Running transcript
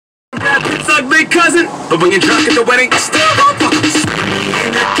birthday cousin, but when you're drunk at the wedding, still gon' fuck him.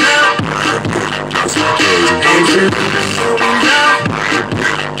 In the club, that's my cousin. And you show me love,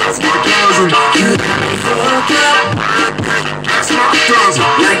 that's my cousin. You got me fucked up, that's my cousin.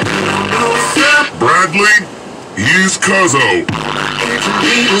 Like you don't know what's up, Bradley, he's Cuzzo.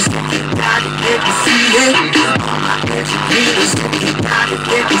 Angelina's, you gotta let me see it. All my Angelina's, you gotta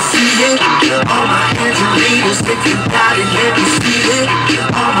let me see it. All my Angelina's, if you gotta let me see it.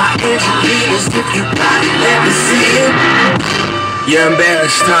 All my Angelina's, if you gotta let me see it. You're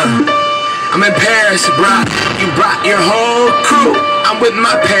embarrassed, huh? I'm in Paris, bruh. You brought your whole crew. I'm with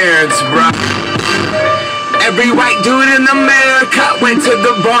my parents, bruh. Every white dude in America went to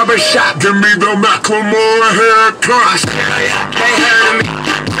the barber shop. Give me the Macklemore haircut. They heard of me.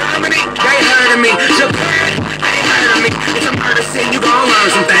 Germany, they heard of me. Japan, they heard of me. It's a murder scene, you gon' learn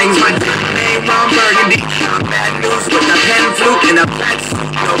some things. My name on Burgundy. I'm bad news with a pen flute and a fat suit.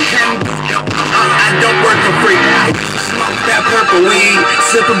 No can do. I don't work for free. I smoke that purple weed,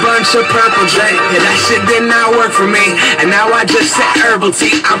 sip a bunch of purple J. Yeah, that shit did not work for me. And now I just set herbal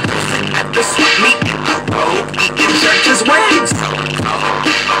tea. I'm at the swap meet in the road, eating church's waves.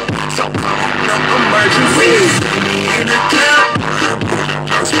 So no emergencies. In the club,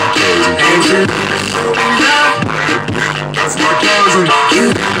 That's my cousin. and you show me love, That's my cousin. you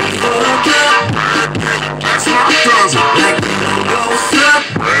got me fucked up. That's my cousin. Like you don't know what's up.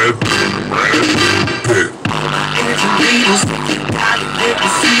 Brad Pitt. Angelinas, you gotta let me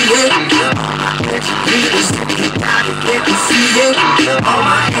see it. All my Angelinas, you gotta let me see it. All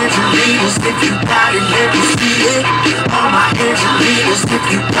my Angelinas, if you gotta let me see it. All my Angelinas, if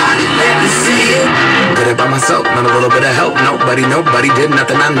you gotta let me see it. Did it by myself, not a little bit of help. Nobody did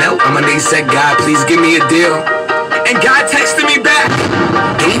nothing, I knelt. On my knees said, God, please give me a deal. And God texted me back.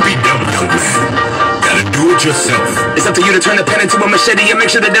 Don't be dumb, young man. Gotta do it yourself. It's up to you to turn the pen into a machete and make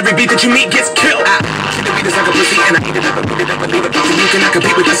sure that every beat that you meet gets killed. Treat the beat is like a pussy and I eat it up and put it up and leave it. So you cannot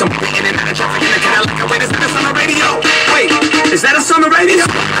compete with us. I'm in and out of traffic in a Cadillac. Wait, is that a summer radio? Wait, is that a summer radio?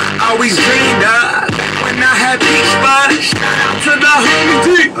 Always dreamed of when I had peach fuzz. Shout out to the homie D.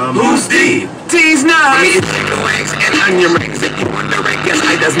 Who's D? D's not. I mean, it's chicken wings and onion rings. If you wondering, yes,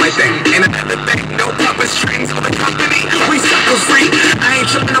 I does my thing. And another thing, no puppet strings on the company. We suckers free. I ain't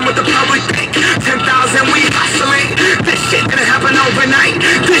tripping on what the public think. 10,000, we hustling. This shit didn't happen overnight.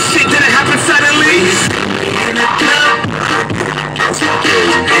 This shit didn't happen suddenly. In the club, That's my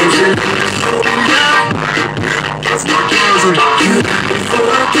cousin. and you show me love. That's my cousin. You got me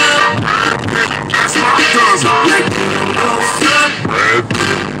fucked up. That's my cousin. Like you don't know what's up. Brad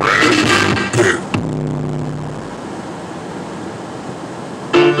Pitt.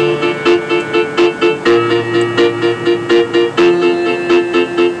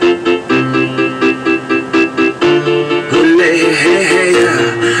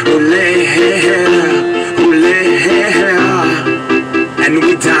 And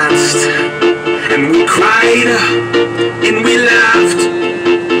we danced, and we cried, and we laughed,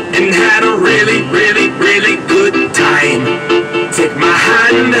 and had a really, really, really good time. Take my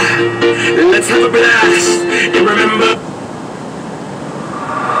hand, let's have a blast, and remember,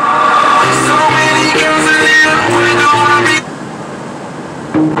 so many girls in here, we don't wanna be.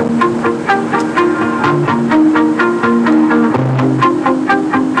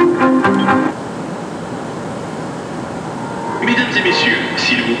 Mesdames et messieurs,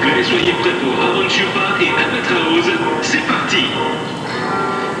 s'il vous plaît, soyez prêts pour Aventure Park et Albatros. C'est parti!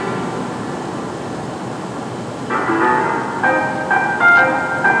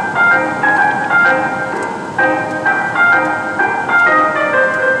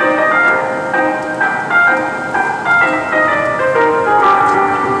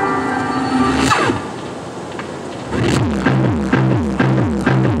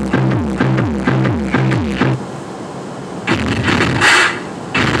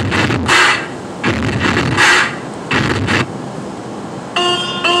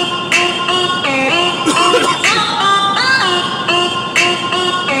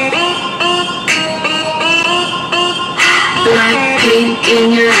 Blackpink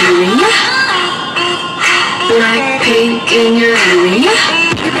in your area. Blackpink in your area.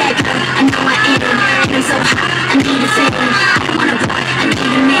 You're that girl, I know I am. And I'm so hot, I need a fan. I don't wanna block, I need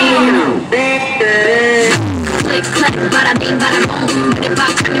a man. Click, clack, bada bing, bada boom. But if I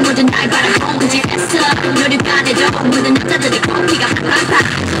turn you would deny, bada boom. Cause you're that's up, 너를 반해줘. 모든 남자들이 공기가 팡팡팡.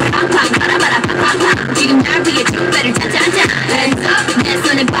 팡팡, 바라, 바라, 팡팡팡. 지금 날 위해 춤배를 짜자자. Hands up, 내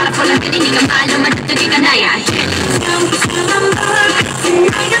손에 바라 폴라들이 네가 말로만 듣기가 나야.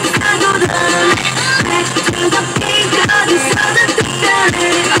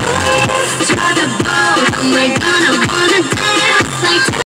 Try the ball, I'm